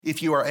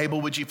If you are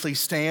able, would you please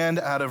stand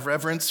out of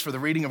reverence for the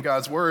reading of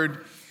God's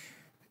word?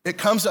 It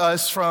comes to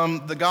us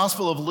from the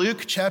Gospel of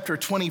Luke, chapter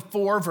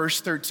 24, verse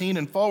 13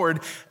 and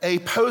forward, a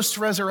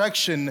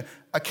post-resurrection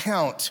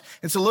account.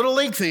 It's a little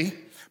lengthy,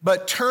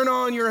 but turn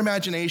on your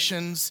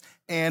imaginations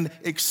and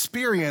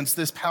experience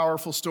this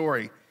powerful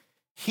story.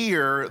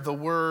 Hear the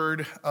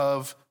word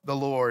of the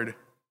Lord.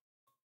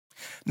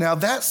 Now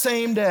that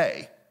same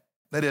day,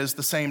 that is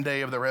the same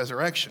day of the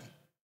resurrection,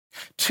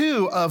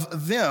 two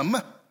of them,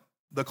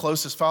 the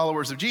closest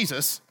followers of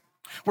Jesus,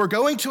 were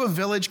going to a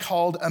village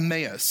called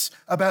Emmaus,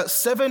 about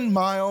 7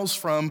 miles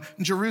from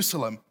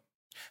Jerusalem.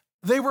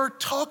 They were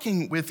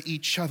talking with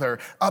each other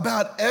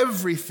about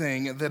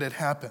everything that had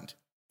happened.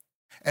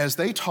 As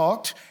they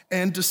talked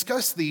and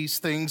discussed these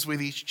things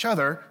with each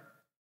other,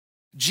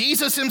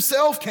 Jesus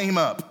himself came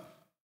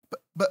up,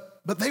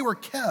 but they were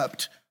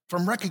kept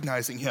from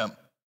recognizing him.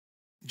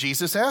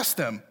 Jesus asked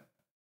them,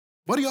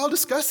 "What are y'all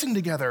discussing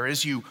together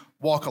as you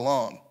walk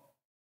along?"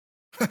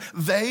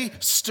 They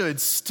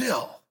stood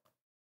still,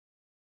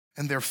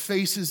 and their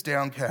faces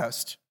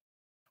downcast.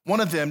 One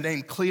of them,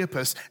 named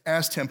Cleopas,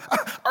 asked him,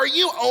 "Are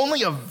you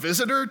only a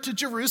visitor to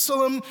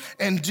Jerusalem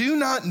and do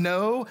not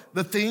know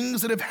the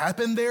things that have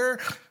happened there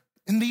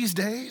in these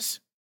days?"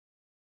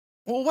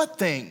 "Well, what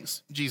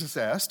things?" Jesus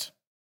asked.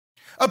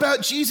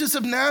 "About Jesus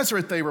of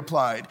Nazareth," they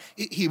replied.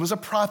 "He was a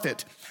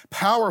prophet,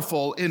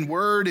 powerful in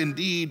word and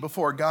deed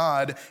before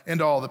God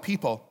and all the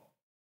people.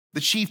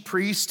 The chief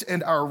priest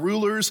and our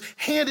rulers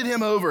handed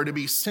him over to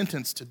be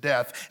sentenced to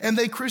death, and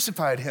they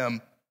crucified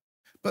him.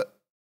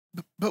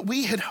 But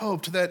we had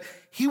hoped that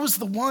he was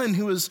the one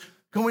who was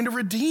going to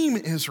redeem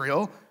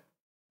Israel.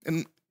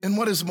 And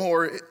what is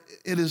more,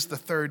 it is the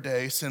third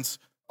day since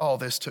all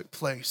this took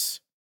place.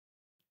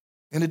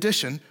 In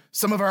addition,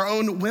 some of our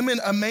own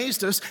women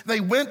amazed us. They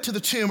went to the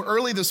tomb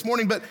early this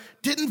morning, but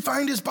didn't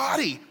find his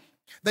body.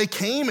 They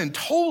came and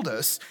told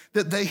us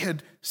that they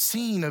had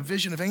seen a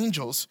vision of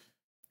angels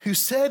who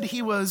said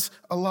he was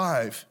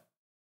alive.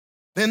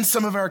 Then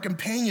some of our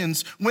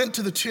companions went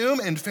to the tomb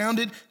and found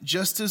it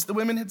just as the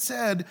women had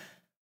said,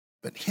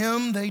 but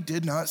him they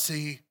did not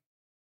see."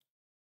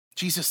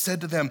 Jesus said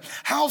to them,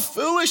 "How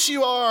foolish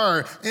you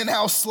are, and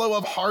how slow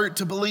of heart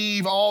to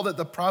believe all that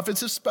the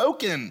prophets have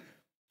spoken.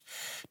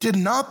 Did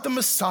not the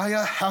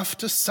Messiah have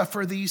to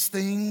suffer these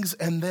things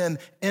and then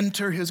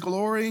enter his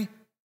glory?"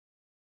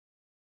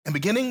 And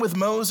beginning with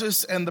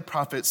Moses and the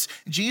prophets,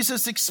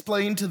 Jesus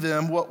explained to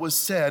them what was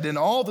said in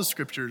all the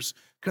scriptures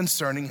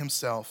concerning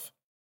himself.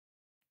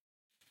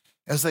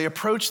 As they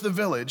approached the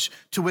village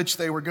to which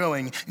they were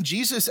going,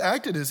 Jesus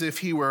acted as if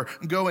he were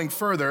going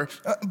further,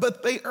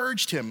 but they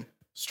urged him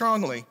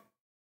strongly,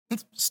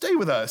 "Stay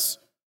with us,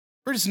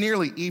 for it is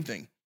nearly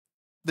evening.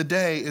 The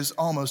day is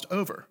almost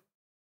over."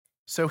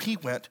 So he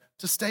went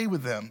to stay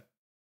with them.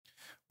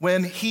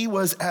 When he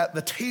was at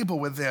the table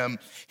with them,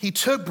 he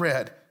took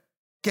bread,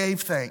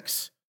 gave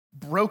thanks,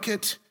 broke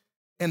it,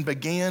 and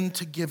began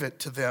to give it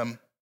to them.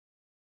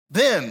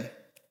 Then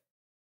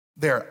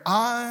their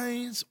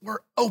eyes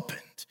were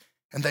opened,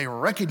 and they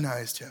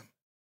recognized him,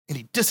 and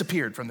he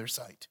disappeared from their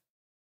sight.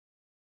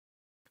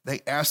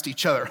 They asked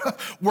each other,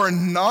 "Were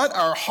not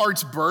our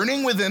hearts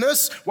burning within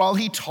us while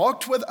he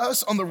talked with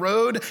us on the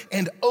road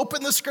and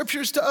opened the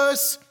scriptures to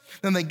us?"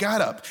 Then they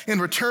got up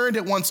and returned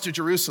at once to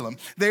Jerusalem.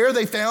 There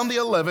they found the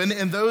 11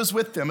 and those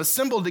with them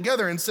assembled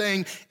together and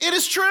saying, "It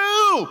is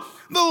true,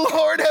 the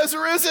Lord has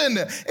risen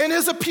and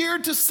has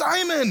appeared to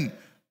Simon."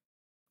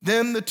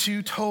 Then the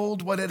two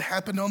told what had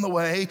happened on the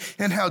way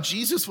and how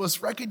Jesus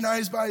was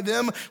recognized by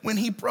them when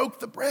he broke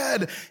the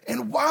bread.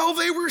 And while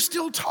they were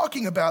still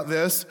talking about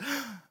this,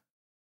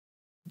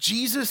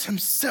 Jesus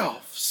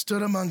himself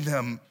stood among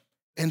them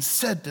and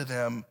said to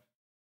them,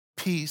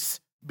 "Peace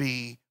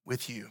be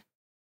with you."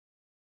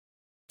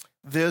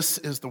 This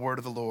is the word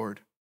of the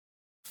Lord.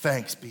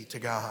 Thanks be to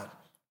God.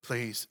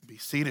 Please be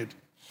seated.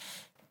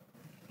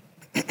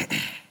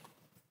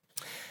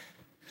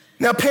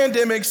 Now,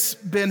 pandemic's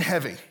been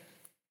heavy.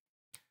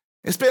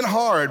 It's been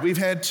hard. We've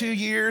had 2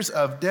 years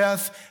of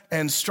death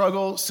and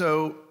struggle,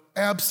 so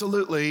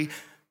absolutely,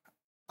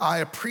 I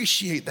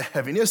appreciate the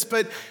heaviness,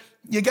 but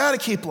you got to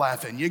keep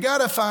laughing. You got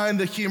to find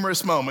the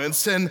humorous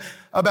moments. And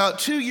about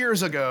 2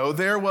 years ago,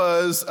 there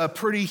was a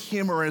pretty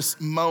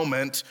humorous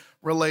moment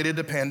related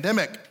to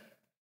pandemic.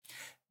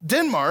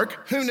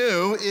 Denmark, who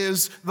knew,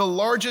 is the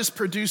largest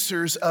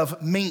producers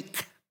of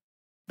mink,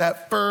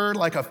 that fur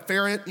like a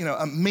ferret,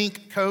 a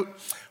mink coat.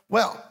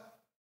 Well,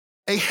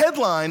 a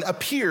headline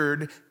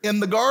appeared in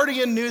the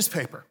Guardian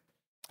newspaper,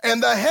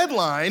 and the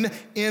headline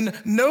in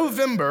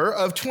November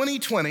of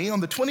 2020,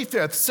 on the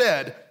 25th,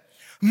 said,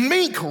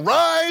 "Mink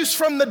rise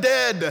from the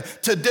dead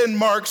to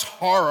Denmark's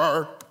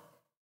horror."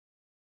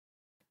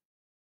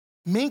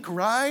 Mink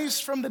rise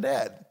from the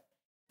dead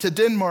to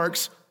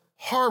Denmark's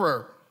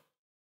horror.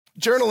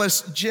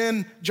 Journalist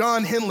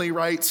John Henley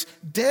writes,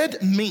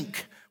 "Dead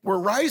mink were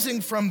rising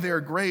from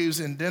their graves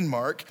in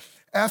Denmark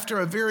after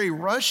a very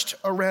rushed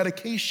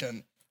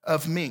eradication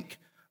of mink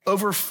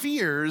over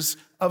fears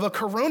of a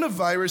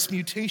coronavirus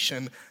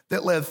mutation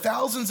that led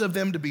thousands of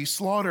them to be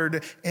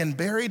slaughtered and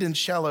buried in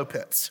shallow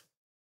pits.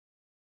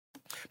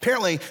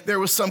 Apparently, there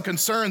was some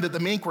concern that the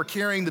mink were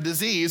carrying the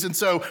disease, and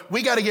so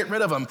we got to get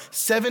rid of them.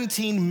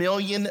 17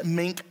 million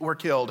mink were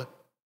killed.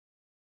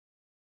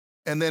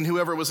 And then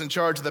whoever was in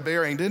charge of the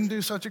burying didn't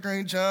do such a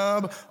great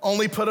job,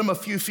 only put them a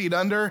few feet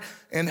under,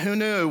 and who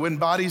knew, when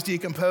bodies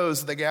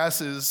decompose, the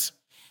gases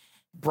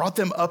brought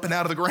them up and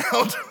out of the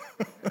ground.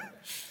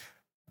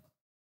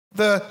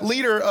 The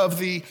leader of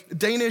the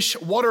Danish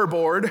Water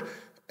Board,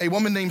 a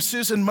woman named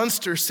Susan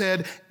Munster,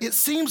 said, "It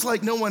seems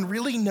like no one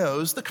really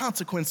knows the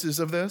consequences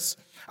of this.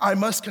 I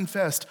must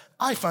confess,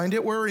 I find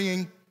it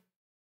worrying."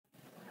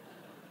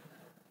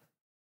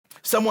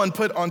 Someone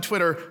put on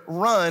Twitter,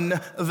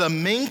 "Run, the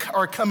mink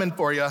are coming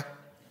for you."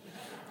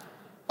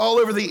 All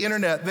over the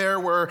internet, there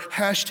were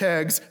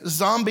hashtags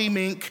zombie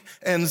mink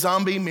and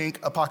zombie mink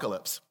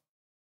apocalypse.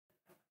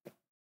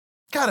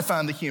 Gotta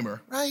find the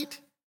humor, right?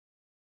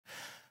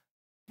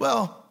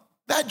 Well,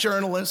 that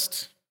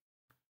journalist,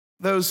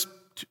 those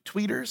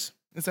tweeters,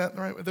 is that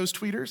right? Those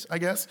tweeters, I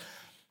guess,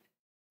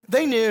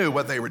 they knew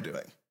what they were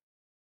doing.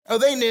 Oh,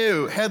 they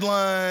knew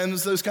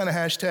headlines, those kind of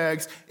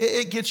hashtags.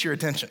 It gets your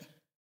attention.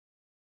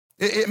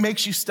 It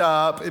makes you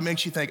stop. It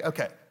makes you think,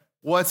 okay,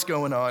 what's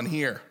going on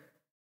here?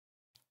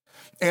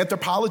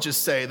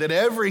 Anthropologists say that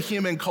every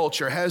human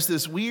culture has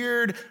this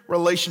weird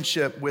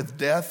relationship with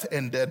death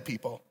and dead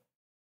people,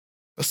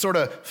 a sort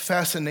of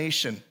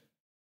fascination,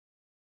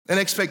 an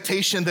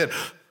expectation that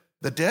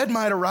the dead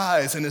might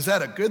arise. And is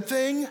that a good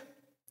thing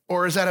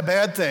or is that a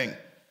bad thing?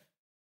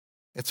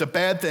 It's a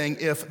bad thing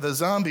if the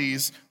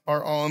zombies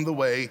are on the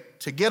way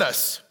to get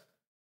us.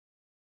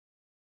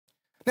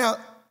 Now,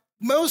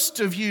 most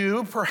of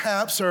you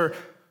perhaps are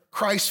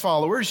Christ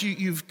followers.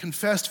 You've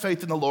confessed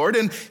faith in the Lord.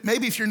 And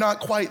maybe if you're not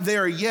quite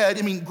there yet,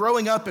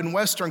 growing up in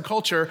Western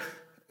culture,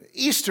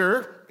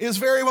 Easter is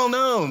very well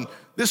known.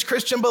 This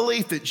Christian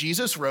belief that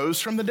Jesus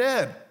rose from the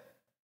dead.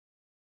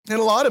 And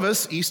a lot of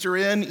us, Easter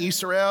in,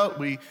 Easter out,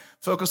 we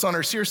focus on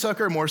our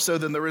seersucker more so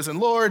than the risen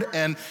Lord.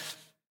 And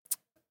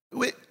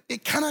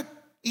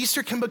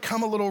Easter can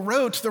become a little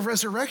rote. The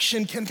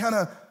resurrection can kind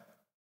of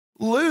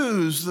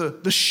lose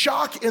the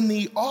shock and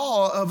the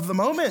awe of the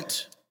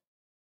moment.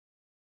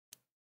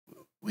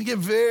 We get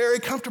very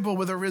comfortable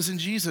with a risen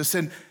Jesus.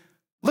 And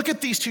look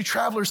at these two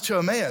travelers to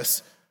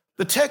Emmaus.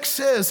 The text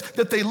says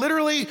that they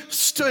literally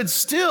stood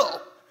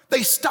still.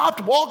 They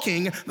stopped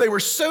walking. They were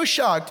so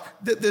shocked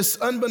that this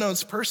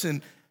unbeknownst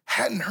person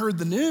hadn't heard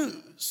the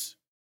news.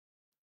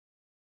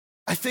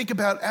 I think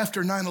about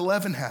after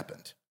 9/11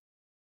 happened.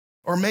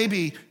 Or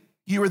maybe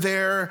you were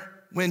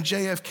there when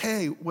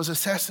JFK was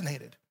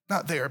assassinated.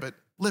 Not there, but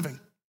living.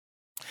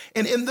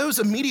 And in those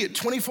immediate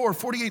 24,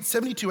 48,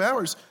 72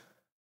 hours,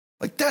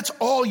 that's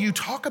all you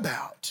talk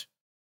about.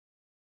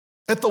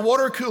 At the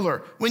water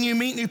cooler, when you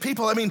meet new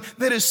people,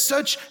 that is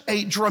such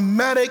a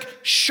dramatic,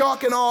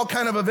 shock and awe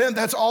kind of event.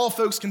 That's all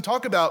folks can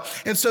talk about.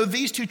 And so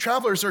these two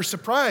travelers are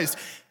surprised,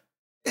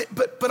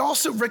 but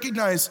also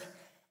recognize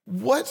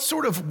what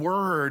sort of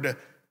word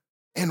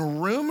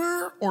and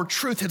rumor or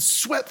truth had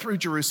swept through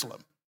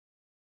Jerusalem.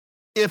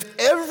 If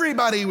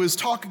everybody was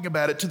talking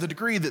about it to the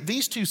degree that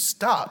these two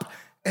stop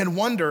and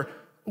wonder,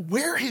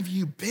 where have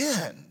you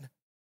been?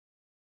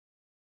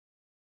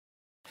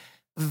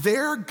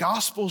 Their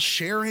gospel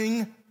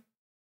sharing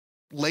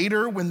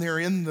later when they're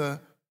in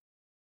the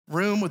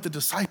room with the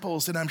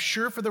disciples, and I'm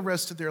sure for the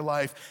rest of their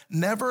life,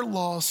 never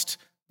lost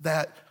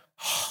that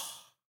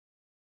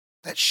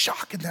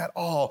shock and that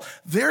awe.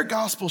 Their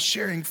gospel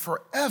sharing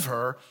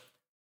forever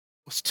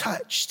was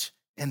touched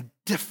and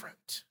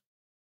different.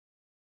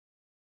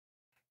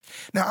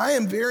 Now, I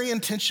am very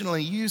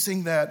intentionally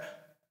using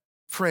that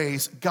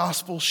phrase,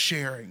 gospel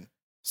sharing.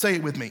 Say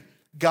it with me.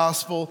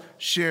 Gospel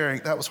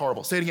sharing. That was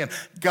horrible. Say it again.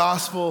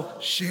 Gospel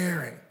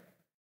sharing.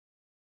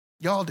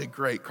 Y'all did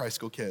great, Christ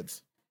School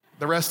kids.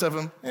 The rest of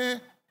them,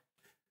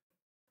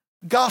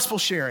 Gospel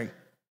sharing.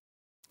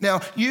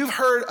 Now, you've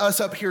heard us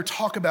up here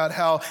talk about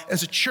how,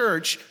 as a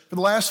church, for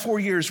the last 4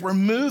 years, we're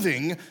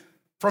moving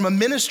from a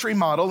ministry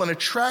model, an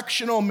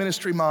attractional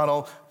ministry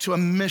model, to a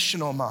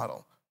missional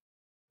model.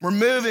 We're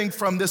moving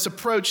from this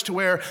approach to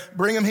where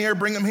bring them here,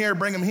 bring them here,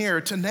 bring them here,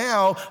 to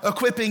now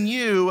equipping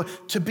you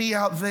to be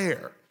out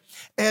there.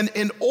 And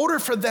in order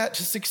for that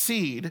to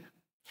succeed,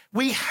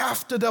 we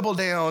have to double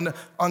down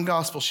on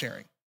gospel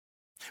sharing.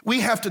 We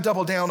have to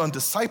double down on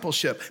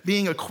discipleship,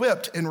 being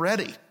equipped and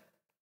ready.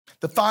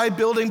 The 5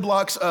 building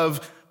blocks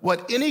of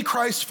what any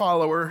Christ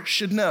follower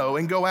should know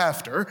and go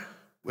after,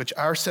 which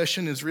our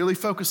session is really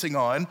focusing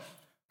on,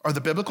 are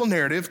the biblical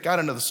narrative,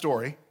 gotta know the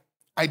story,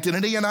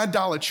 identity and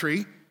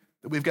idolatry,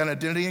 that we've got an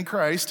identity in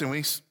Christ and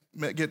we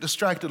get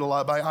distracted a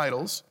lot by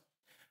idols,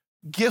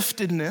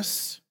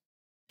 giftedness,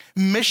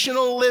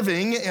 missional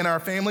living in our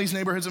families,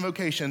 neighborhoods, and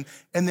vocation,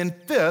 and then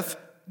 5th,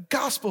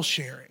 gospel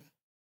sharing.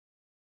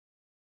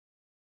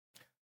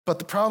 But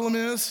the problem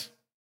is,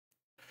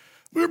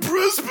 we're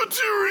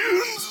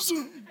Presbyterians.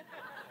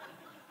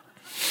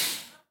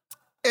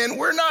 And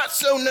we're not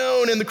so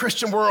known in the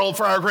Christian world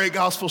for our great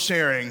gospel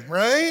sharing,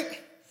 right?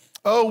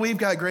 Oh, we've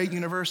got great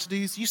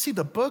universities. You see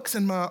the books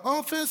in my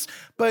office,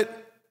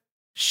 but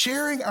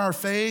sharing our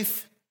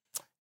faith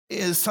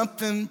is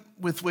something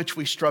with which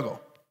we struggle.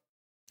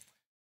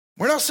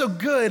 We're not so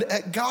good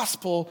at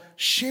gospel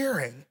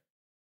sharing.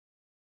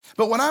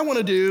 But what I want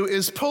to do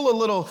is pull a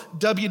little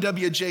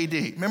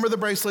WWJD. Remember the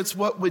bracelets?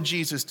 What would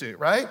Jesus do,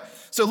 right?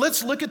 So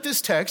let's look at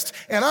this text,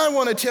 and I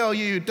want to tell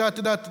you,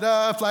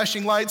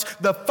 flashing lights,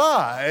 the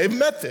 5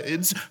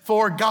 methods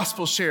for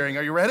gospel sharing.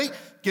 Are you ready?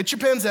 Get your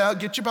pens out,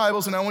 get your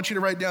Bibles, and I want you to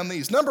write down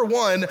these. Number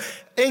 1,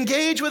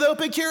 engage with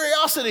open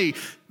curiosity.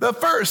 The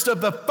first of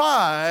the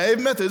 5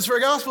 methods for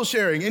gospel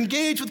sharing.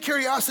 Engage with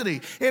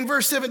curiosity. In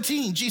verse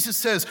 17, Jesus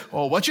says,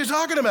 oh, what you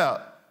talking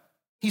about?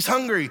 He's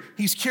hungry.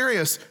 He's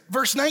curious.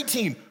 Verse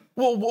 19,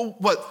 well,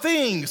 what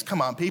things?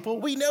 Come on,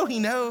 people. We know he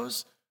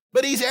knows.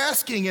 But he's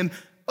asking and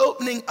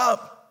opening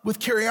up with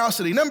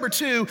curiosity. Number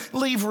 2,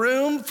 leave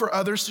room for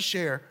others to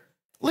share.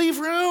 Leave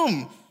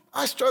room.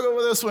 I struggle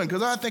with this one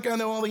because I think I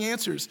know all the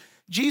answers.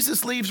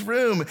 Jesus leaves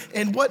room.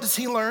 And what does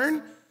he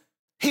learn?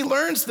 He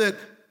learns that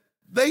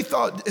they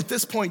thought at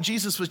this point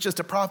Jesus was just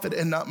a prophet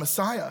and not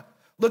Messiah.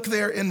 Look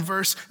there in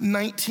verse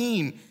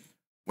 19,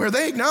 where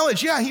they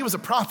acknowledge, yeah, he was a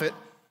prophet.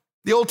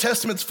 The Old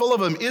Testament's full of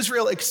them.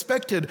 Israel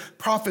expected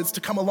prophets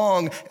to come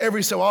along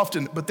every so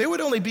often, but there would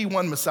only be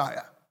one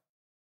Messiah.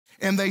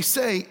 And they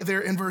say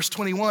there in verse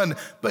 21,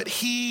 but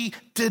he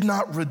did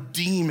not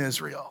redeem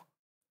Israel.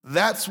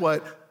 That's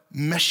what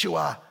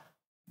Meshua,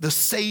 the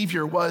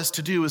Savior, was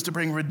to do, is to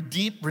bring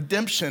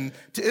redemption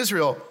to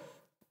Israel.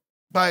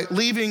 By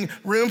leaving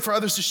room for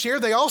others to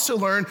share, they also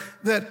learned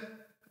that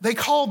they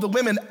called the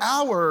women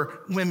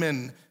our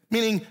women,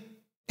 meaning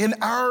in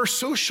our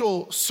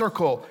social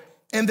circle,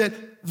 and that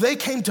they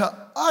came to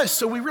us.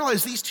 So we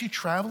realized these 2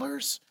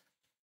 travelers,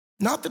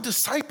 not the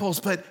disciples,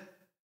 but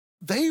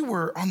they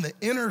were on the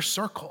inner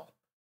circle,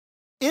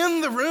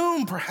 in the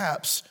room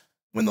perhaps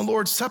when the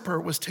Lord's Supper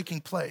was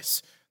taking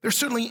place. They're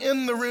certainly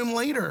in the room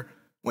later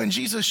when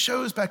Jesus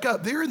shows back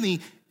up. They're in the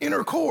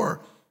inner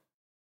core.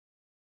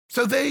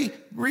 So they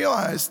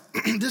realize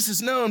this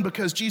is known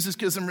because Jesus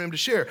gives them room to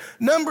share.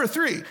 Number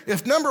 3,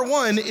 if number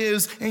 1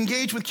 is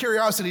engage with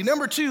curiosity,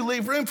 number 2,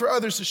 leave room for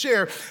others to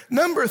share,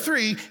 number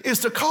 3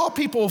 is to call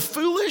people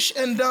foolish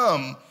and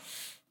dumb.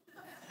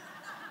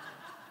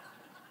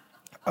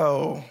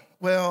 Oh,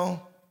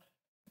 well,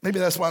 maybe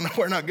that's why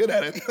we're not good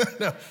at it.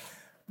 No.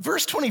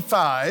 Verse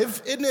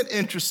 25, isn't it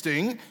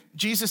interesting?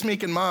 Jesus,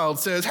 meek and mild,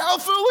 says, how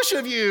foolish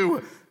of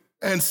you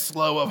and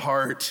slow of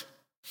heart.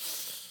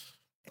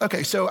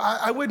 Okay, so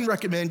I wouldn't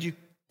recommend you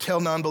tell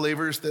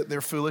non-believers that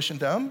they're foolish and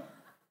dumb.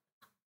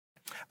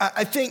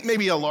 I think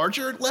maybe a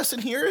larger lesson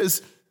here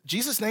is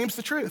Jesus names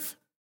the truth.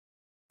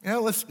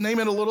 Let's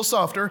name it a little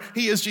softer.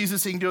 He is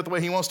Jesus, he can do it the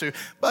way he wants to.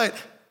 But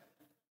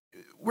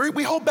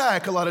we hold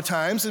back a lot of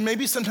times, and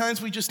maybe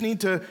sometimes we just need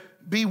to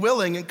be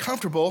willing and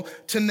comfortable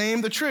to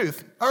name the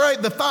truth. All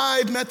right, the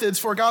 5 methods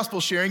for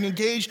gospel sharing: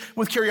 engage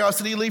with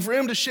curiosity, leave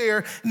room to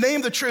share,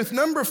 name the truth.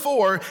 Number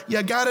 4,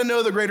 you gotta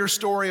know the greater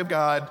story of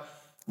God.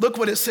 Look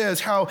what it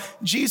says, how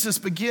Jesus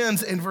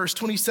begins in verse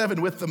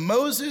 27 with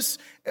Moses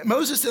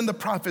and the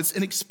prophets,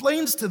 and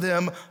explains to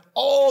them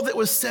all that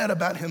was said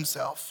about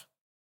himself.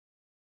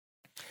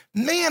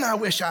 Man, I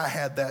wish I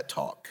had that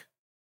talk.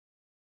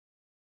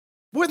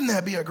 Wouldn't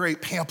that be a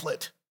great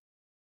pamphlet?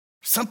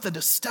 Something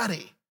to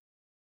study.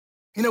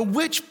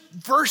 Which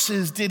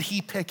verses did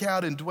he pick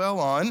out and dwell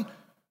on?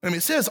 I mean,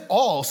 it says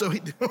all, so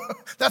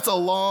that's a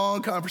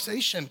long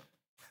conversation.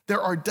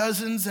 There are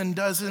dozens and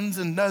dozens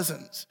and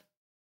dozens.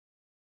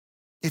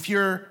 If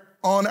you're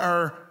on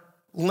our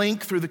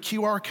link through the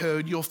QR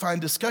code, you'll find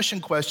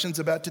discussion questions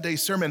about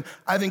today's sermon.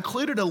 I've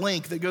included a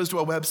link that goes to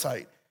a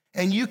website,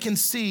 and you can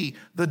see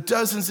the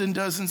dozens and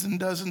dozens and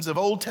dozens of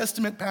Old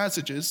Testament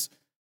passages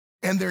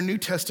and their New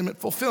Testament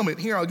fulfillment.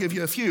 Here, I'll give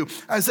you a few.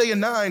 Isaiah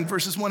 9,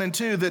 verses 1 and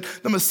 2, that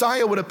the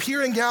Messiah would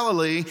appear in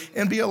Galilee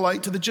and be a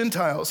light to the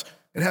Gentiles.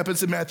 It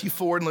happens in Matthew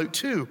 4 and Luke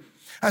 2.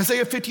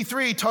 Isaiah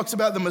 53 talks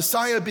about the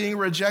Messiah being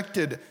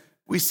rejected.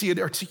 We see it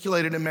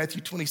articulated in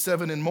Matthew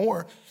 27 and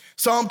more.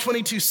 Psalm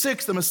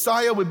 22:6, the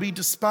Messiah would be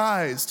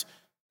despised,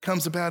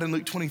 comes about in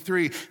Luke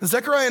 23.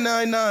 Zechariah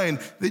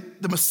 9:9,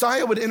 the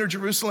Messiah would enter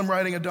Jerusalem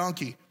riding a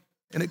donkey,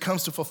 and it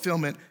comes to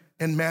fulfillment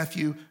in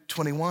Matthew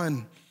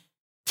 21.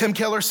 Tim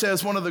Keller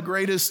says one of the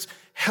greatest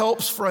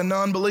helps for a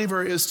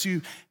non-believer is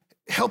to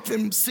help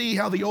them see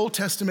how the Old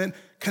Testament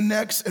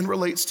connects and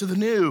relates to the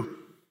New,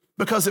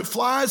 because it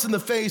flies in the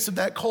face of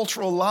that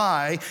cultural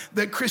lie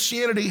that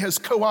Christianity has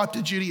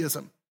co-opted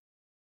Judaism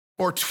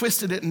or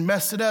twisted it and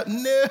messed it up.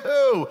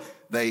 No,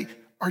 they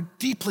are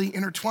deeply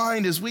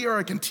intertwined, as we are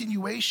a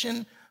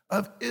continuation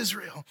of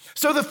Israel.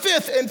 So the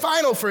 5th and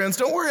final, friends,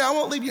 don't worry, I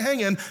won't leave you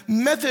hanging,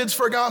 methods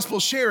for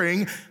gospel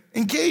sharing: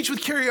 engage with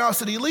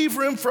curiosity, leave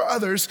room for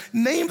others,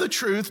 name the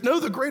truth, know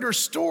the greater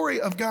story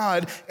of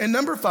God. And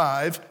number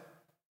 5,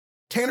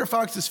 Tanner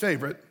Fox's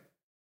favorite,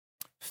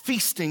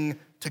 feasting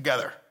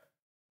together.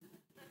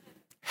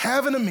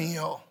 Having a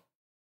meal.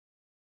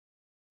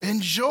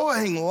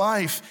 enjoying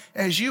life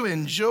as you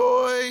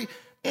enjoy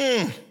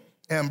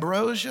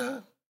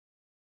ambrosia,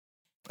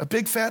 a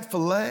big fat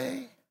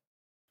filet.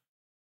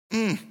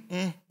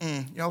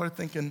 Y'all are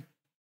thinking,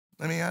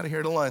 let me out of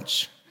here to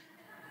lunch.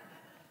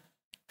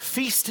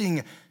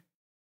 Feasting.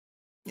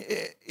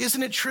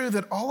 Isn't it true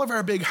that all of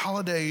our big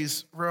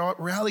holidays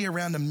rally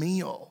around a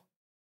meal?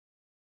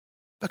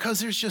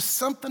 Because there's just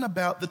something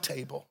about the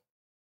table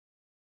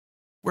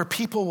where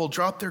people will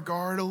drop their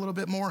guard a little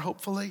bit more,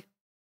 hopefully.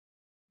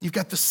 You've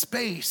got the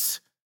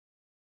space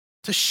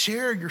to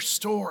share your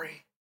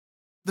story,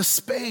 the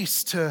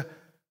space to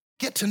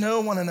get to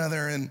know one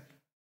another and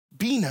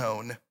be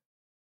known.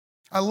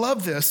 I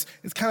love this.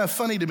 It's kind of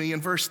funny to me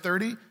in verse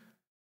 30.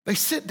 They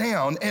sit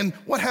down, and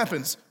what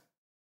happens?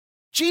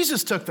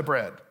 Jesus took the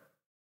bread.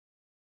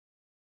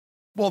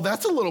 Well,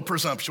 that's a little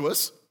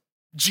presumptuous.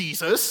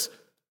 Jesus.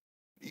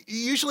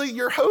 Usually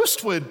your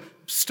host would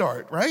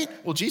start, right?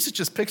 Well, Jesus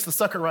just picks the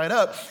sucker right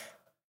up,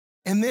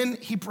 and then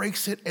he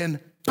breaks it, and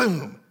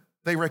boom,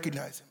 they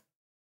recognize him.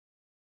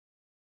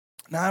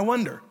 Now, I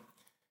wonder,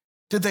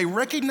 did they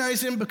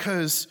recognize him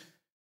because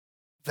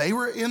they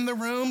were in the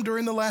room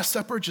during the Last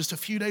Supper just a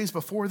few days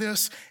before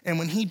this, and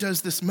when he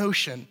does this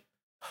motion,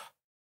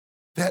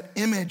 that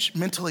image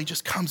mentally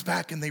just comes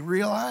back and they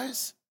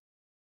realize?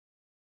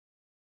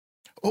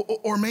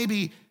 Or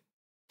maybe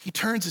he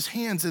turns his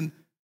hands and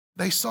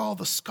they saw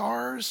the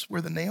scars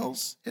where the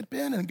nails had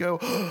been and go,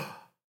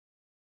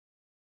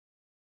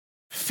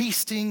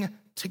 feasting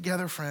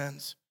together,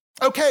 friends.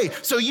 Okay,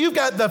 so you've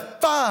got the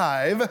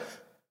 5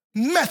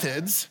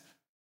 methods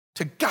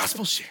to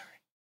gospel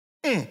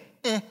sharing.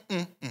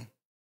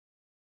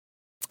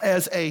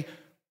 As a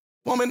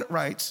woman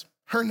writes,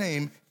 her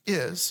name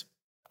is,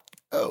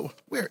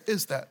 where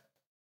is that?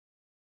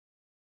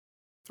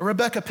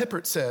 Rebecca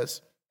Pippert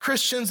says,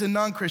 Christians and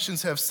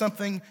non-Christians have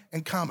something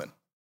in common.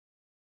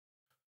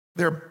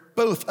 They're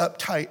both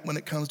uptight when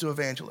it comes to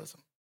evangelism.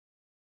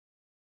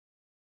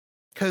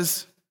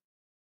 Because,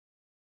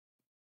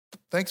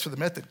 thanks for the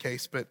method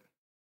case, but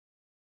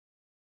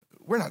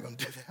we're not going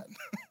to do that.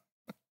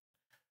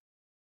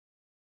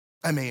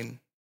 I mean,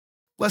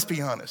 let's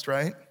be honest,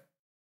 right?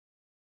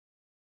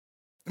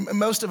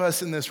 Most of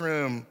us in this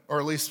room, or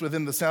at least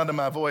within the sound of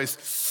my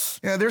voice,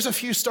 there's a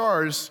few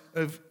stars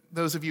of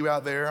those of you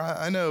out there.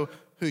 I know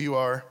who you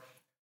are.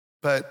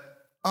 But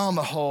on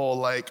the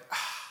whole,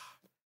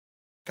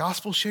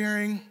 gospel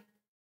sharing,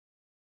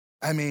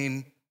 I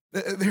mean,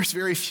 there's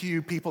very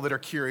few people that are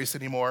curious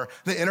anymore.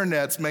 The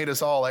internet's made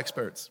us all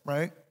experts,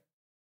 right?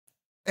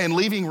 And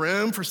leaving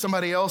room for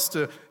somebody else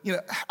to,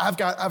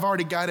 I've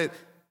already got it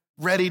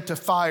ready to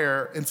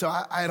fire, and so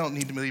I don't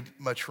need to leave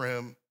much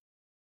room.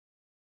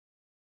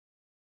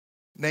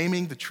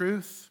 Naming the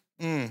truth?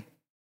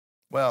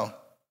 Well,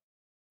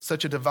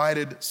 such a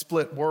divided,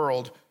 split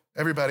world.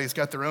 Everybody's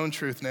got their own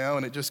truth now,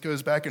 and it just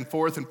goes back and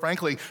forth. And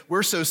frankly,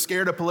 we're so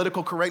scared of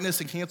political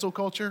correctness and cancel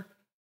culture.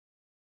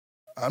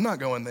 I'm not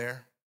going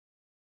there.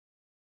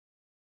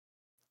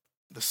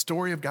 The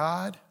story of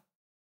God.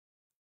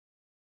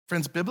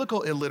 Friends,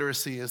 biblical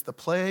illiteracy is the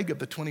plague of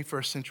the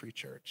 21st century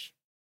church.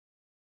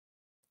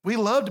 We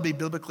love to be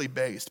biblically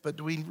based, but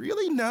do we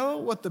really know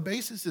what the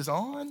basis is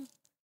on?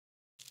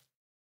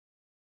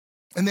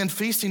 And then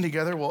feasting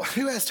together, well,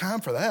 who has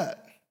time for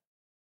that?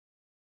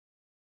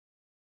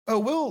 Oh,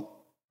 we'll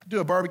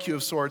do a barbecue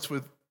of sorts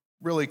with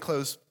really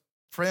close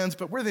friends,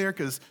 but we're there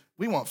because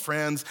we want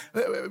friends.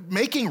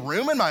 Making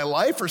room in my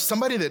life for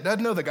somebody that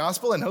doesn't know the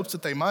gospel and hopes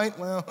that they might,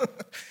 well,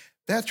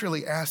 that's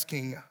really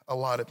asking a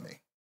lot of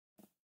me.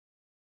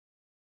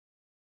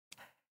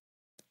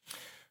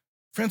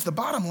 Friends, the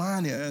bottom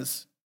line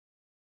is,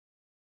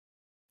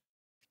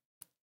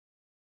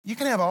 you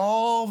can have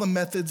all the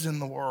methods in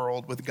the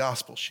world with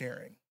gospel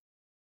sharing.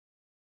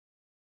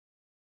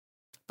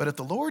 But if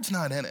the Lord's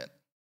not in it,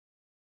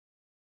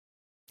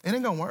 it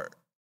ain't gonna work.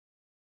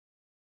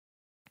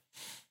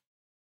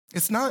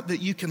 It's not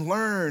that you can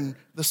learn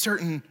the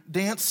certain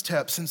dance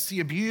steps and see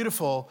a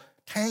beautiful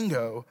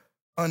tango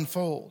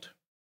unfold.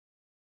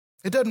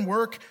 It doesn't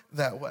work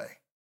that way.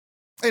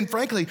 And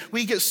frankly,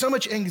 we get so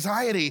much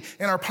anxiety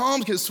and our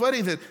palms get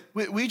sweaty that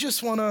we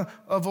just want to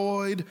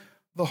avoid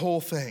the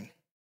whole thing.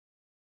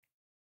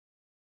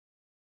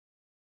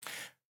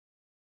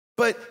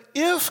 But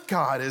if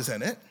God is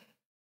in it,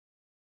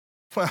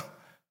 well,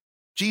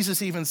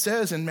 Jesus even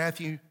says in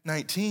Matthew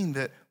 19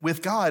 that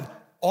with God,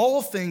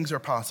 all things are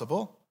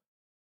possible.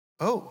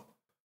 Oh,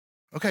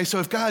 okay, so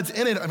if God's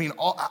in it,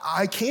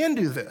 I can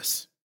do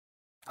this.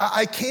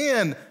 I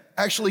can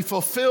actually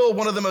fulfill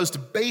one of the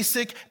most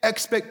basic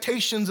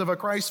expectations of a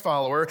Christ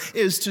follower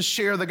is to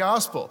share the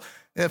gospel.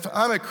 If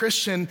I'm a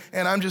Christian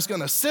and I'm just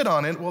going to sit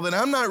on it, well, then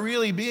I'm not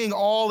really being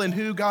all in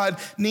who God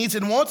needs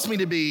and wants me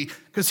to be,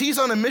 because he's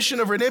on a mission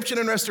of redemption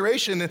and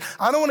restoration, and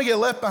I don't want to get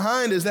left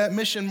behind as that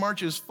mission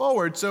marches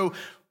forward. So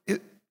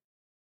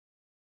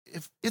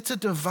if it's a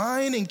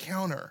divine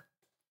encounter,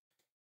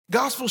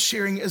 gospel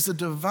sharing is a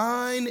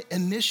divine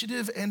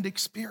initiative and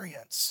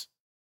experience.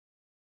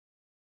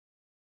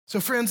 So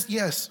friends,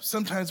 yes,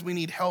 sometimes we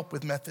need help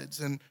with methods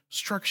and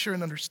structure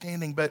and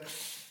understanding, but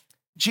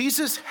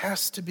Jesus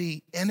has to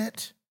be in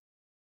it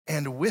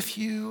and with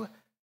you,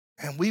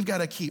 and we've got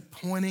to keep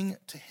pointing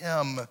to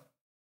him.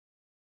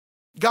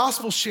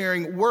 Gospel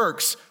sharing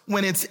works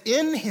when it's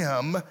in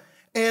him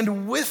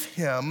and with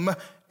him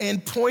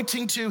and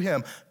pointing to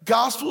him.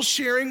 Gospel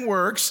sharing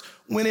works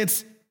when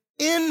it's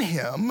in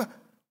him,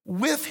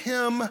 with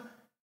him,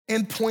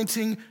 and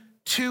pointing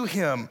to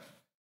him.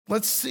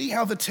 Let's see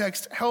how the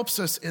text helps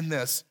us in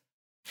this.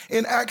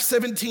 In Acts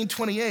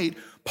 17:28,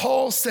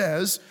 Paul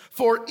says,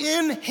 "For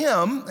in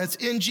him," that's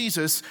in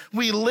Jesus,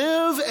 "we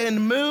live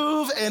and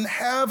move and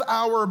have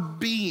our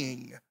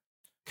being."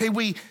 Okay,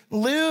 we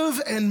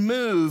live and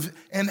move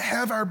and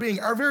have our being.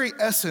 Our very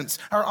essence,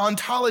 our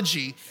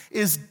ontology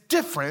is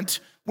different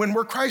when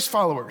we're Christ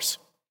followers.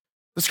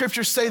 The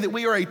scriptures say that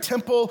we are a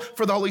temple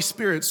for the Holy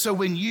Spirit. So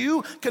when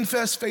you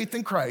confess faith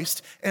in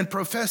Christ and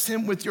profess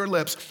him with your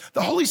lips,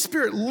 the Holy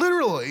Spirit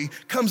literally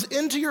comes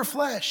into your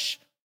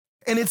flesh,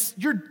 and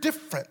you're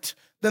different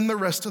than the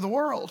rest of the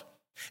world.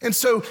 And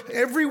so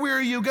everywhere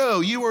you go,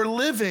 you are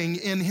living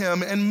in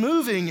him and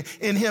moving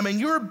in him, and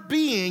your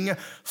being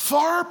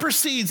far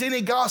precedes any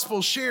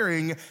gospel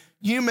sharing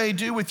you may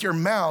do with your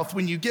mouth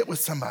when you get with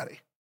somebody.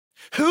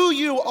 Who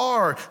you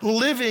are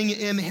living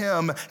in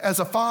him as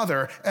a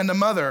father and a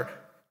mother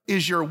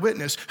is your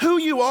witness. Who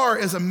you are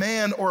as a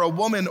man or a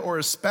woman or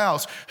a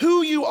spouse,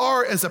 who you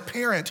are as a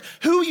parent,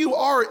 who you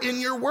are in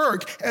your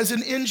work as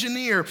an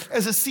engineer,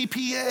 as a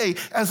CPA,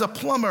 as a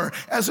plumber,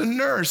 as a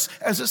nurse,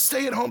 as a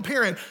stay-at-home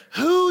parent,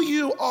 who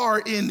you are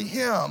in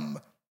him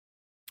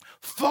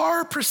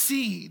far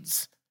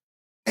precedes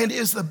and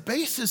is the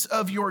basis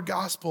of your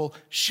gospel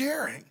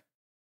sharing.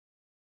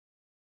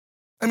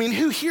 I mean,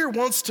 who here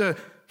wants to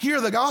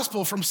hear the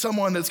gospel from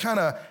someone that's kind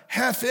of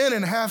half in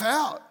and half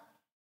out?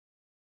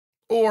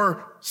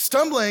 Or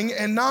stumbling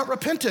and not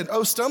repentant?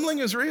 Oh, stumbling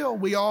is real.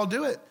 We all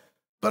do it.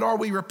 But are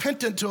we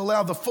repentant to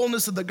allow the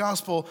fullness of the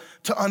gospel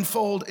to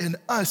unfold in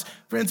us?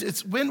 Friends,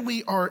 it's when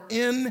we are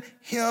in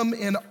him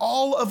in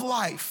all of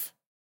life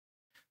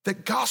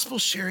that gospel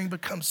sharing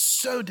becomes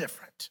so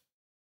different.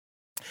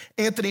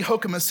 Anthony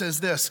Hoekema says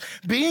this: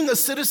 "Being a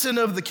citizen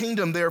of the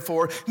kingdom,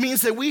 therefore,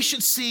 means that we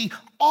should see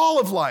all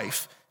of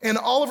life and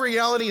all of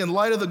reality in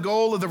light of the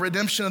goal of the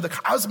redemption of the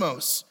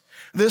cosmos.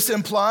 This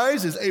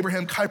implies, as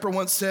Abraham Kuyper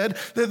once said,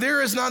 that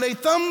there is not a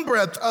thumb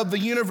breadth of the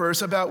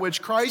universe about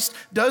which Christ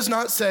does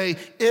not say,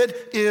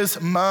 'It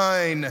is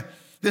mine.'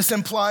 This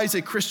implies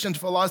a Christian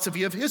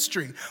philosophy of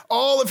history.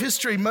 All of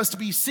history must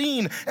be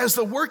seen as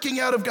the working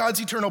out of God's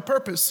eternal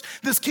purpose.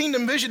 This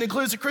kingdom vision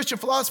includes a Christian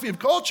philosophy of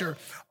culture.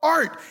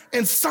 Art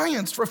and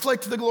science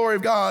reflect the glory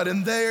of God,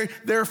 and they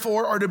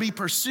therefore are to be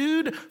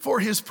pursued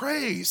for his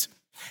praise.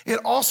 It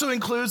also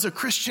includes a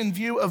Christian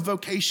view of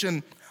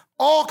vocation.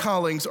 All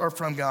callings are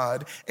from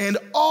God, and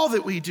all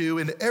that we do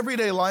in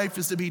everyday life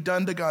is to be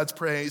done to God's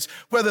praise,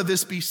 whether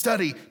this be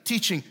study,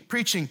 teaching,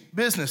 preaching,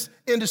 business,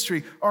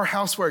 industry, or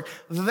housework.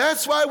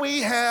 That's why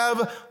we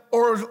have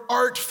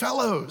art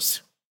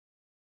fellows,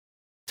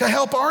 to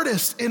help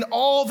artists in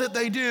all that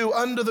they do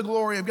under the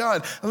glory of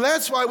God. And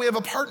that's why we have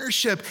a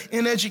partnership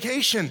in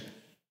education,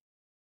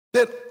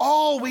 that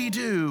all we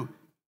do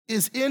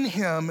is in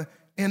him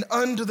and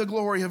under the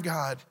glory of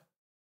God.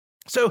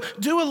 So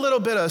do a little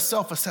bit of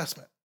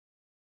self-assessment.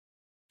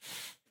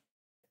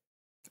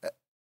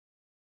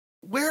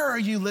 Where are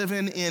you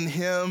living in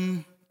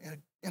him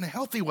in a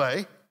healthy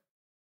way?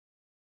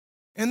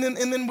 And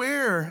then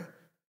where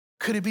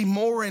could it be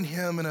more in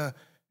him in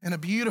a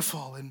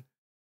beautiful and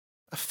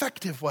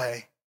effective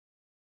way?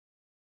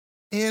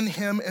 In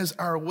him as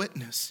our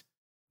witness,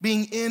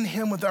 being in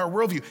him with our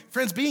worldview.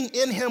 Friends, being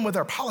in him with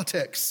our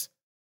politics.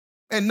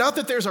 And not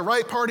that there's a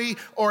right party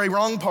or a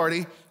wrong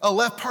party, a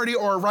left party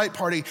or a right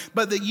party,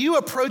 but that you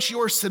approach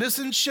your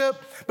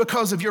citizenship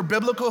because of your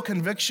biblical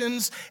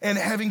convictions and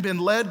having been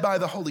led by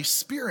the Holy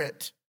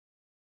Spirit.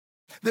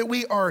 That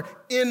we are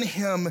in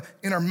him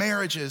in our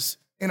marriages,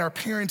 in our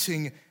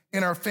parenting,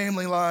 in our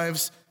family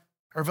lives,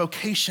 our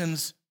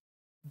vocations.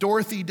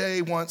 Dorothy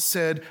Day once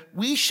said,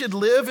 "We should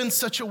live in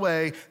such a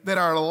way that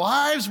our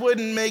lives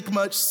wouldn't make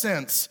much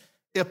sense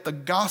if the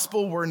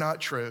gospel were not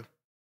true."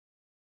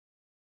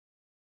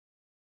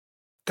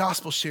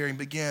 Gospel sharing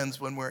begins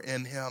when we're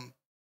in him.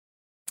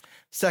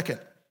 Second,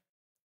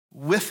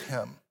 with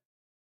him.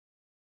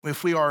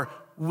 If we are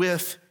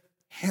with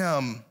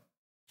him.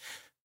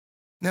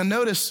 Now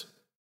notice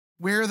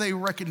where they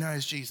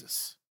recognize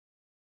Jesus.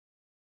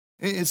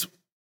 It's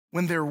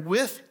when they're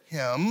with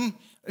him,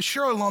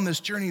 sure along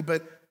this journey,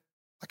 but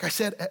like I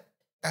said,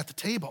 at the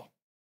table.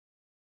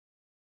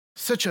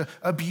 Such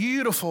a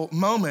beautiful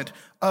moment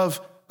of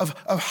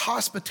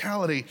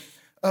hospitality,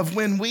 of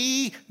when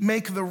we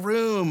make the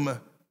room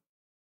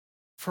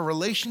for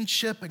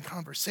relationship and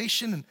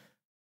conversation and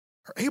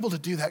are able to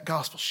do that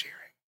gospel sharing.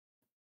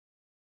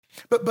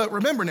 But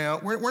remember now,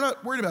 we're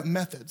not worried about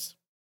methods.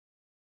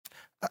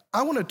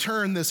 I want to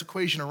turn this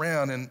equation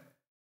around, and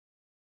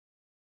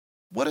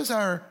what does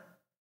our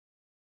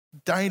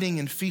dining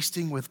and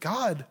feasting with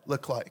God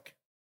look like?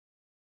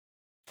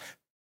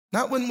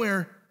 Not when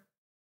we're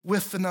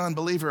with the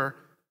non-believer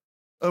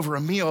over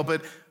a meal,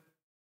 but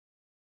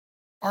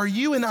are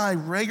you and I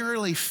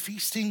regularly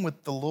feasting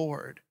with the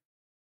Lord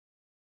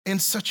in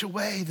such a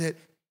way that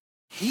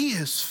he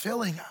is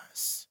filling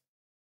us?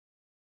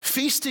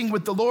 Feasting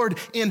with the Lord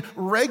in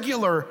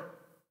regular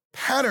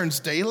patterns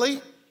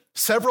daily,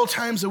 several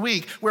times a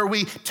week, where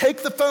we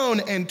take the phone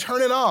and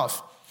turn it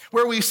off,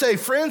 where we say,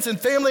 friends and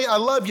family, I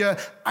love you,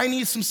 I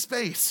need some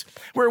space,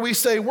 where we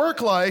say,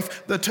 work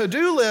life, the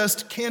to-do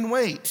list can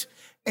wait,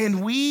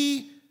 and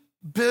we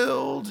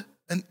build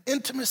an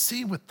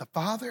intimacy with the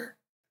Father.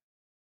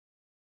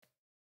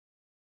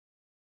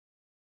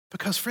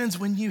 Because friends,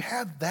 when you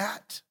have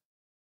that,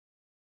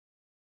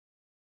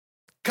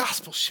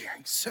 gospel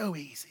sharing so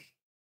easy.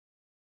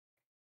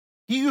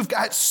 You've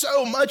got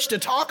so much to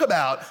talk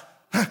about.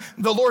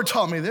 The Lord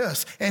taught me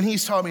this, and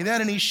he's taught me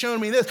that, and he's shown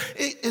me this.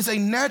 It is a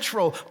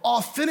natural,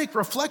 authentic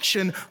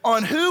reflection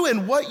on who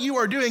and what you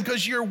are doing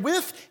because you're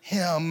with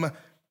him.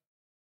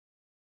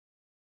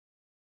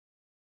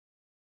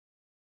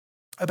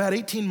 About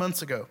 18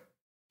 months ago,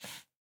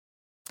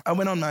 I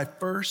went on my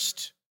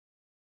first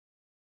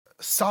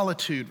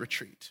solitude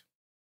retreat.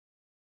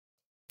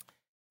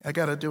 I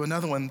got to do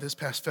another one this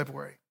past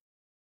February.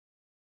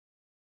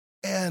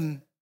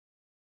 And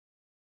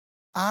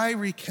I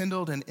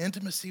rekindled an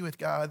intimacy with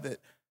God that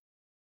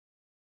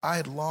I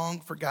had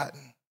long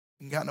forgotten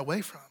and gotten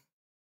away from.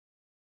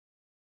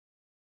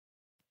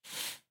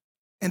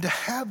 And to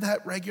have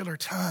that regular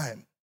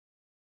time,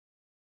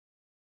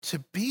 to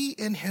be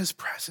in his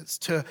presence,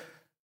 to,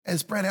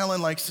 as Brett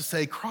Allen likes to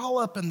say, crawl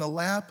up in the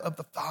lap of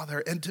the Father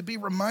and to be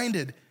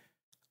reminded,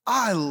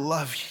 I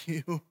love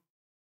you.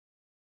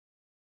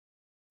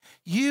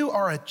 You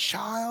are a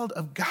child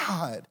of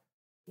God,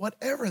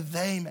 whatever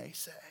they may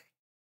say.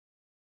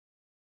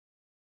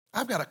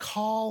 I've got a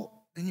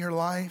call in your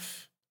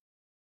life,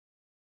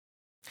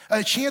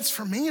 a chance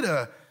for me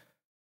to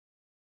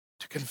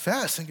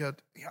confess and go,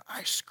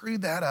 I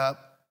screwed that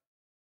up,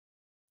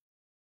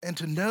 and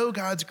to know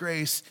God's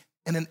grace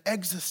in an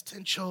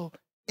existential,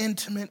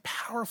 intimate,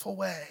 powerful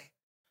way.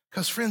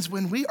 Because friends,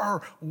 when we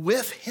are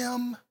with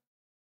him,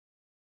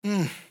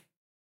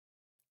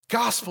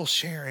 gospel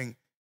sharing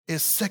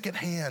is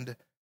secondhand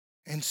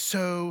and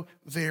so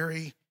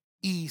very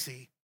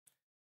easy.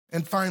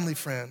 And finally,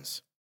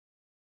 friends,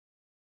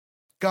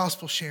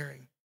 gospel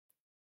sharing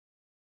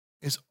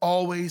is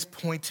always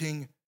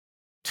pointing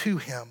to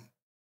him,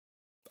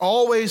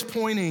 always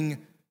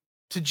pointing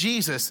to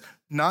Jesus,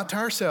 not to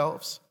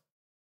ourselves,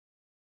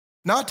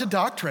 not to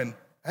doctrine.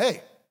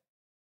 Hey,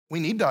 we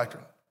need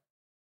doctrine,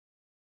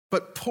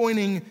 but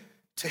pointing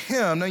to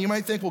him. Now, you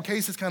might think, well,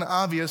 Case, is kind of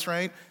obvious,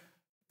 right?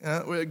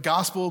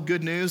 Gospel,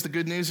 good news. The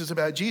good news is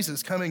about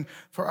Jesus coming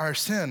for our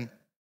sin.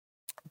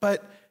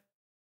 But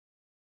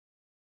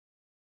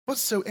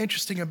what's so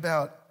interesting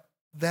about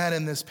that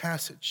in this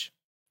passage?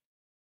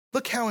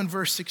 Look how in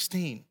verse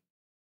 16,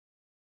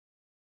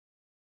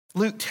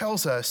 Luke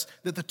tells us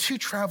that the two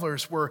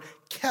travelers were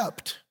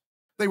kept.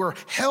 They were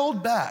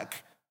held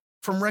back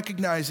from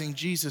recognizing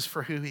Jesus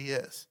for who he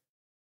is.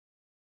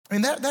 I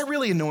mean, that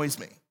really annoys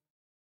me.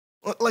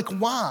 Like,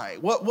 why?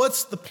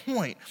 What's the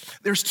point?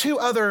 There's two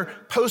other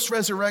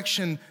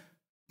post-resurrection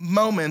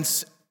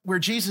moments where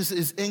Jesus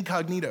is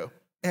incognito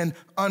and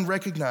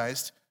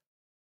unrecognized.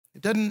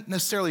 It doesn't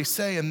necessarily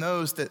say in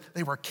those that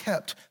they were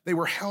kept, they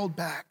were held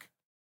back.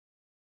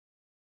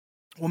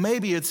 Well,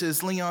 maybe it's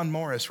as Leon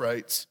Morris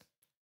writes,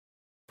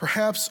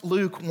 perhaps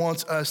Luke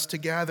wants us to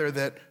gather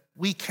that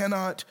we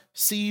cannot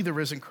see the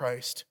risen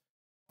Christ,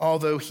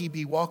 although he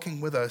be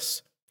walking with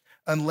us,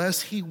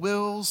 unless he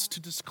wills to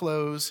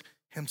disclose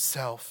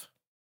himself.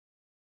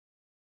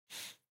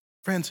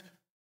 Friends,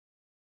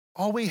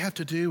 all we have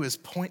to do is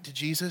point to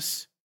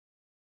Jesus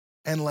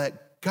and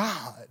let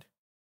God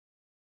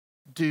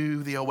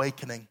do the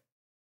awakening.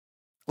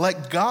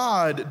 Let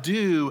God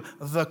do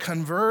the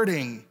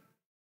converting.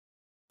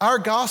 Our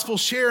gospel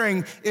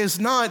sharing is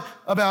not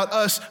about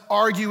us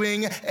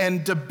arguing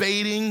and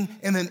debating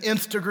in an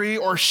nth degree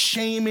or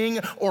shaming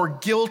or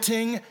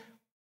guilting.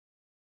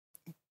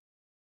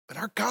 But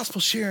our gospel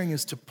sharing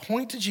is to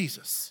point to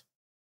Jesus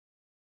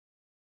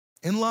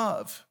in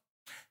love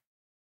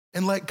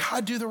and let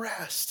God do the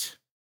rest.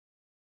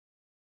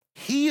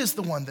 He is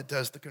the one that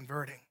does the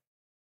converting.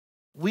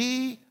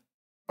 We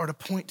are to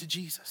point to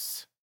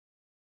Jesus.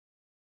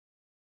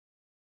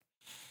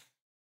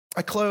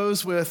 I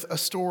close with a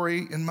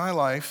story in my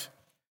life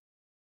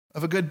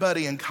of a good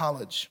buddy in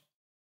college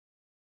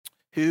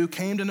who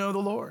came to know the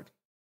Lord.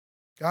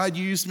 God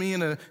used me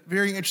in a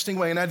very interesting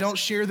way, and I don't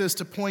share this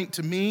to point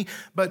to me,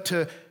 but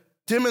to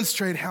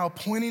demonstrate how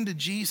pointing to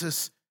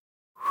Jesus.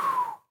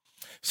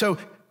 So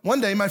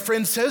one day my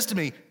friend says to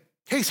me,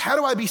 Case, how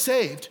do I be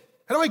saved?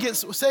 How do I get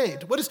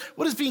saved? What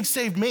does being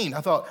saved mean?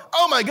 I thought,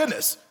 oh my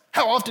goodness,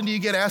 how often do you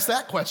get asked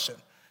that question?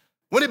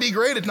 Wouldn't it be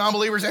great if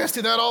non-believers asked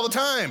you that all the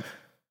time?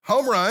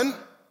 Home run.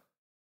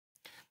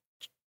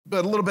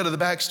 But a little bit of the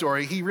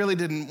backstory, he really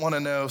didn't want to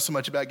know so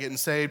much about getting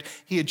saved.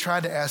 He had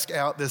tried to ask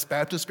out this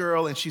Baptist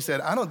girl, and she said,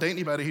 I don't date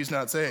anybody who's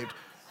not saved.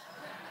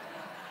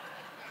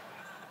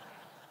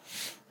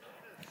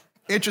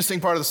 interesting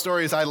part of the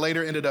story is I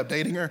later ended up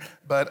dating her,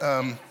 but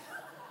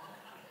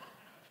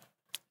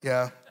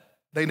yeah,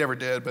 they never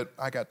did, but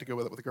I got to go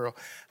with it with a girl.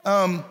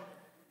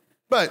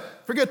 But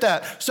forget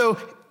that. So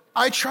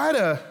I try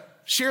to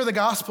share the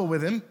gospel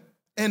with him,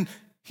 and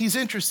he's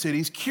interested,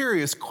 he's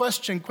curious,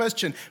 question.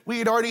 We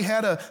had already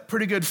had a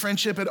pretty good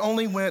friendship. It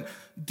only went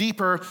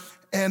deeper,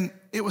 and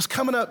it was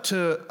coming up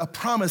to a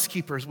Promise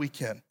Keepers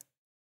weekend.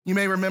 You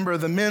may remember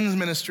the men's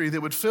ministry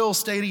that would fill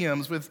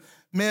stadiums with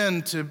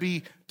men to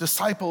be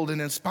discipled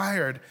and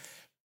inspired.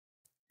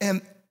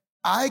 And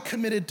I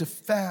committed to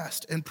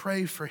fast and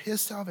pray for his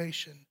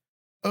salvation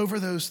over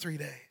those 3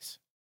 days.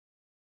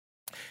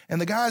 And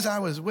the guys I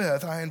was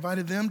with, I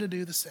invited them to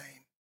do the same.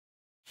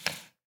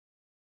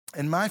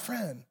 And my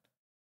friend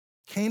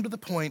came to the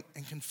point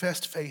and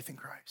confessed faith in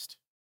Christ.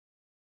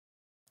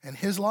 And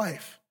his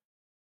life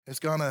has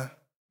gone a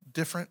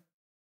different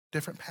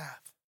path.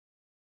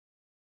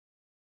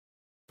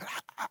 But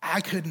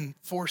I couldn't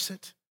force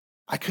it.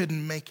 I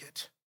couldn't make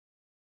it.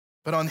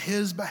 But on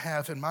his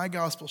behalf and my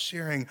gospel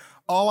sharing,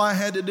 all I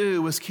had to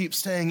do was keep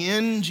staying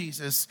in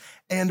Jesus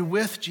and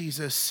with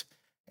Jesus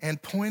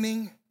and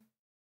pointing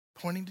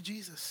to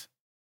Jesus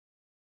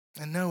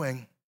and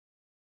knowing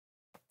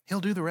he'll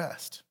do the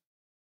rest.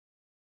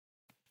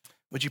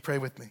 Would you pray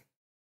with me?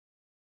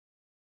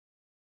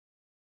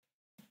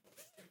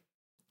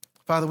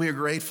 Father, we are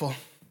grateful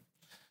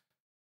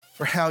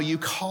for how you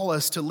call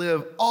us to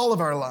live all of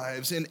our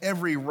lives in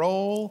every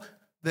role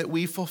that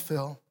we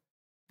fulfill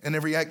and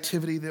every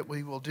activity that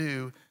we will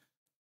do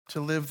to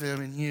live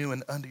them in you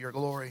and under your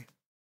glory.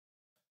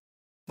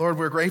 Lord,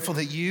 we're grateful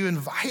that you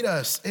invite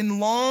us and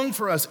long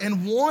for us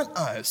and want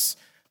us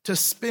to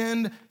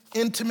spend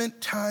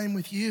intimate time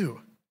with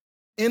you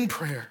in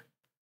prayer,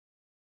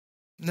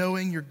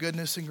 knowing your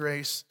goodness and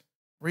grace,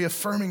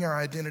 reaffirming our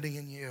identity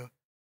in you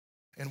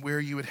and where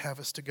you would have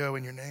us to go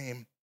in your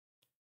name.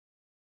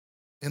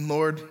 And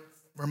Lord,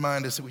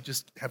 remind us that we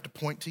just have to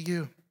point to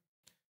you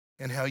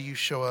and how you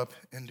show up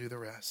and do the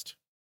rest.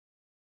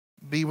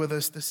 Be with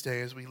us this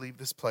day as we leave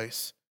this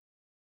place,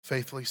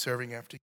 faithfully serving after you.